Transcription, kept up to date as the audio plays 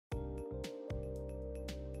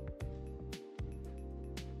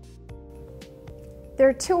There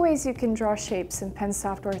are two ways you can draw shapes in Pen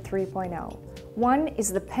Software 3.0. One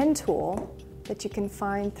is the pen tool that you can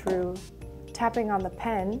find through tapping on the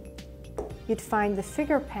pen. You'd find the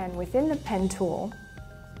figure pen within the pen tool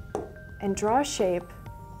and draw a shape,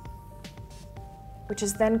 which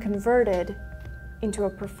is then converted into a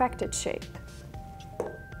perfected shape.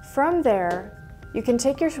 From there, you can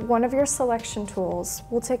take one of your selection tools.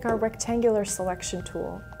 We'll take our rectangular selection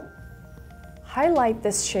tool, highlight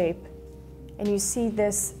this shape, and you see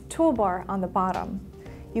this toolbar on the bottom.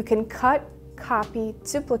 You can cut, copy,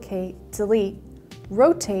 duplicate, delete,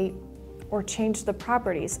 rotate, or change the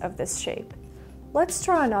properties of this shape. Let's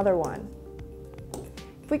draw another one.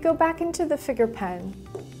 If we go back into the figure pen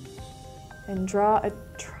and draw a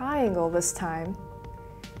triangle this time,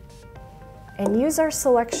 and use our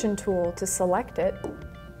selection tool to select it,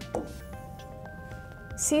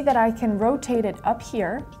 see that I can rotate it up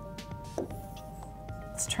here.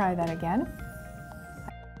 Let's try that again.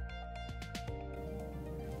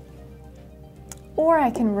 Or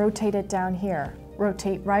I can rotate it down here.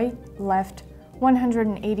 Rotate right, left,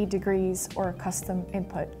 180 degrees, or a custom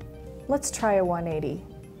input. Let's try a 180.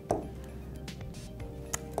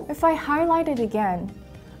 If I highlight it again,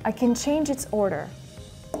 I can change its order.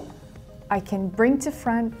 I can bring to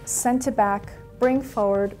front, send to back, bring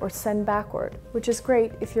forward, or send backward, which is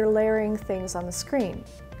great if you're layering things on the screen.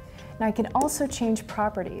 And I can also change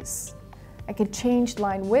properties. I can change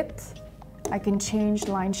line width, I can change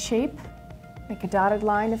line shape, make a dotted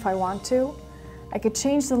line if I want to. I could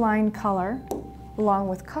change the line color, along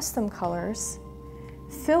with custom colors,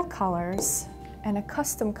 fill colors, and a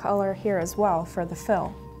custom color here as well for the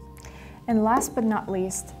fill. And last but not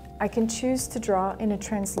least, I can choose to draw in a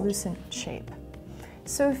translucent shape.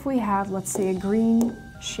 So if we have, let's say, a green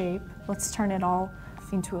shape, let's turn it all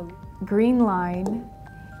into a green line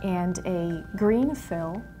and a green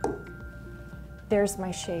fill. There's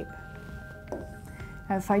my shape.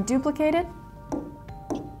 Now if I duplicate it,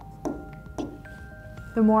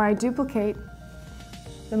 the more I duplicate,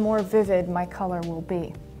 the more vivid my color will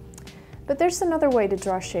be. But there's another way to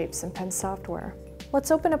draw shapes in Pen Software.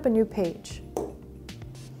 Let's open up a new page.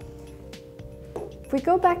 If we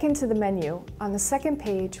go back into the menu, on the second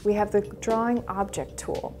page we have the Drawing Object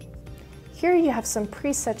tool. Here you have some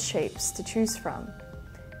preset shapes to choose from.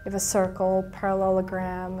 You have a circle,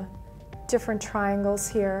 parallelogram, different triangles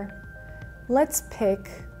here. Let's pick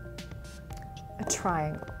a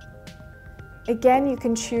triangle. Again, you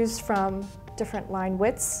can choose from different line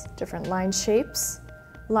widths, different line shapes,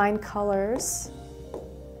 line colors,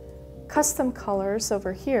 custom colors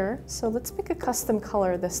over here. So let's pick a custom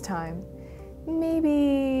color this time.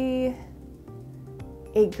 Maybe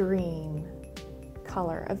a green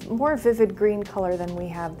color, a more vivid green color than we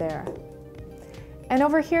have there. And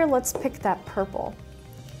over here, let's pick that purple.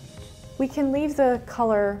 We can leave the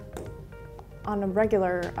color on a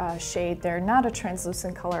regular shade there, not a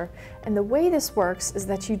translucent color. And the way this works is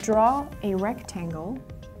that you draw a rectangle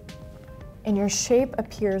and your shape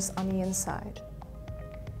appears on the inside.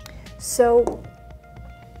 So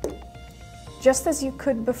just as you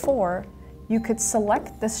could before, you could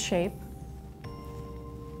select this shape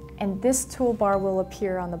and this toolbar will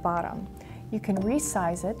appear on the bottom. You can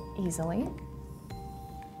resize it easily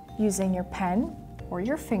using your pen or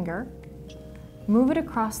your finger, move it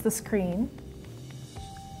across the screen,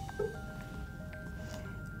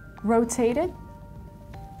 rotate it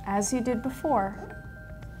as you did before,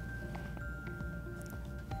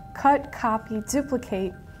 cut, copy,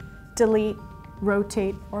 duplicate, delete,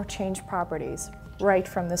 rotate, or change properties right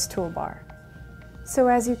from this toolbar. So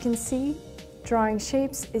as you can see, drawing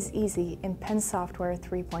shapes is easy in Pen Software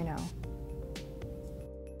 3.0.